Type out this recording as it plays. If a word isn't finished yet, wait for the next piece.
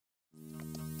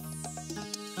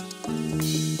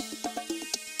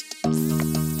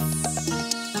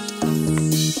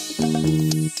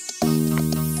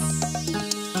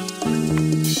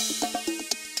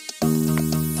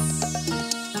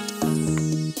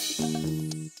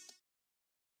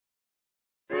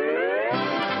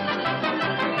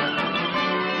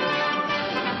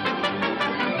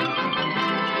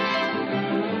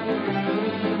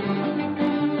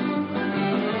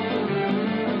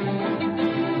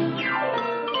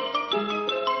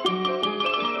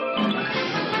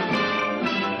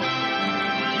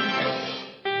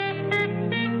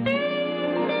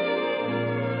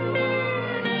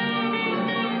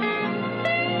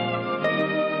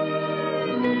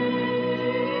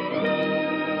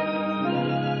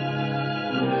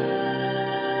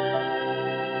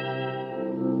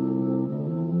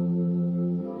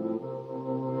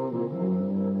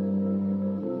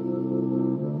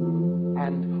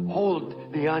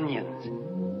The onions.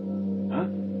 Huh?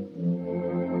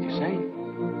 What'd you say?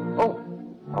 Oh,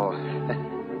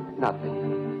 nothing.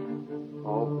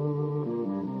 Oh.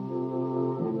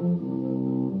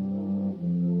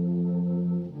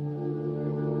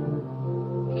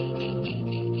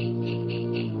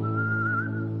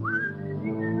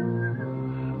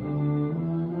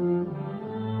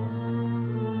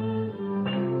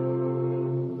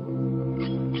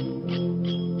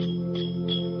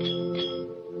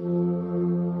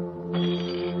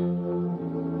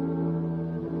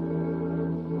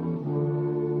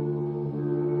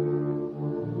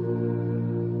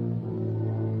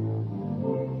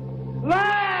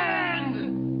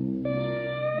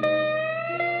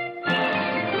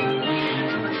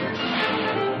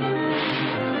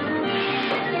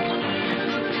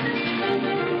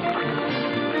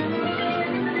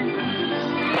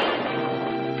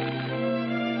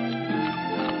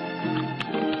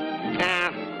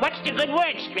 What's the good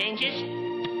word, strangers?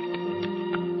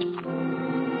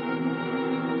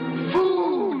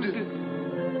 Food!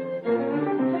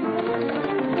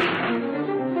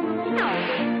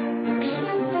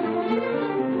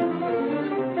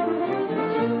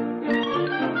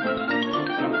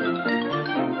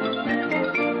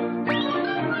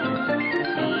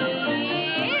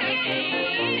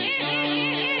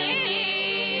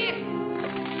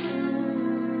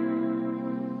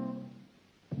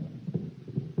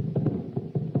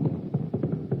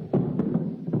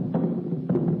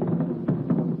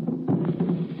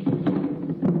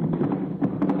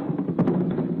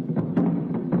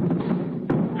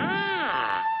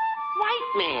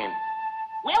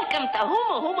 Welcome to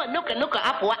Huma Huma Nuka Nuka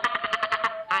Apua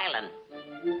Island.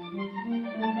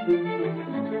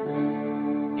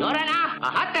 Yorana,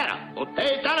 Ahatera, Ote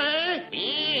Tale,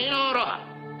 Inoroha,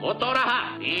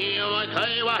 Otoraha,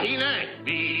 Iomakai Wahine,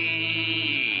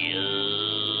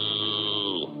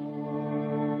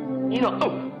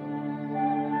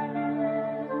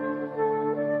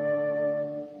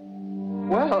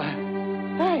 Well,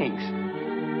 thanks.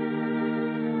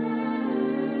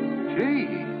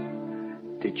 Gee.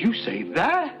 Did you say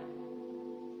that?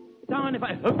 Down if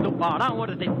I hope the bar, I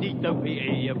wanted to eat the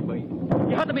way away.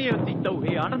 You had to be a dito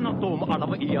here, I don't know, Tom, out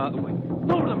of a year away.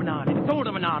 Told them not,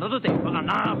 of the day, but I'm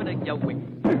not in your way.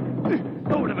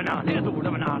 Told them not, of the told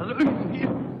them not,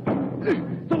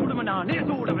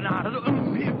 of the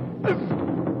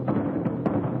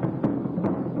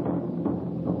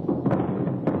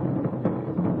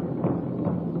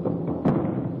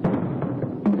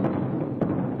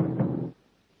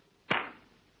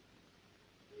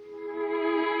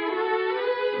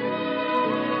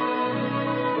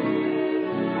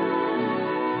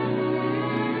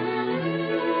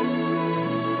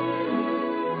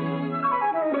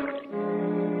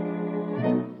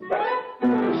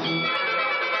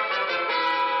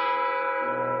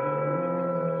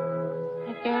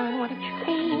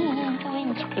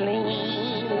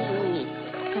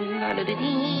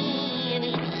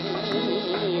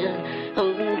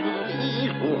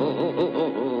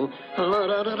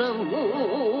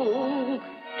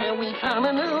And we found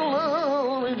a new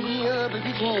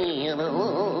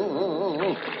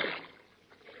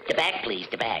The back, please,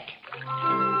 the back.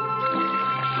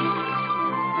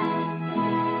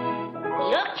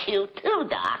 You're cute too,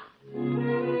 Doc.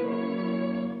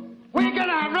 We're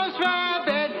gonna have roast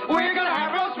rabbit! We're gonna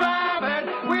have roast rabbit!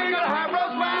 We're gonna have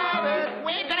roast rabbit!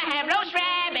 We're gonna have roast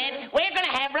rabbit! We're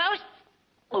gonna have roast...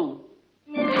 Ooh.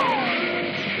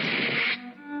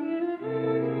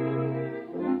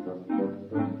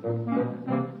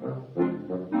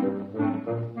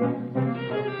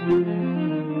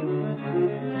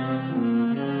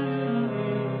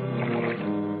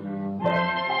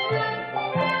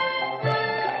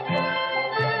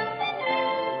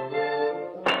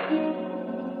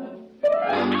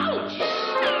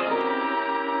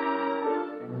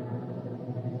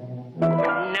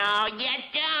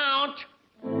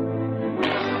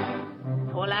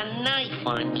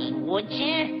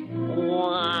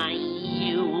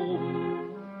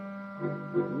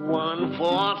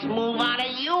 false move out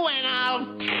of you and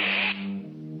I'll...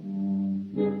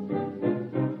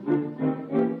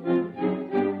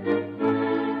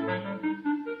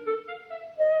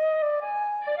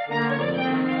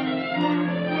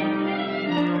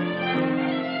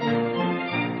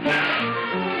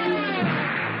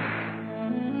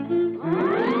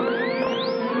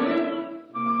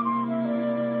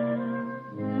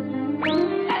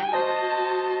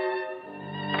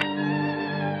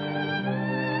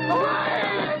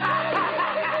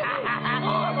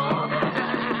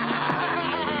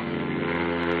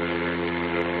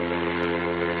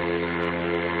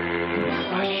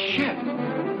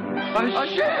 A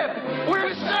ship!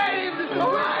 We're saved!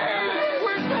 Hooray!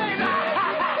 We're saved!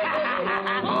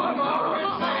 We're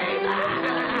saved!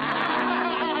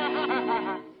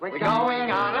 We're going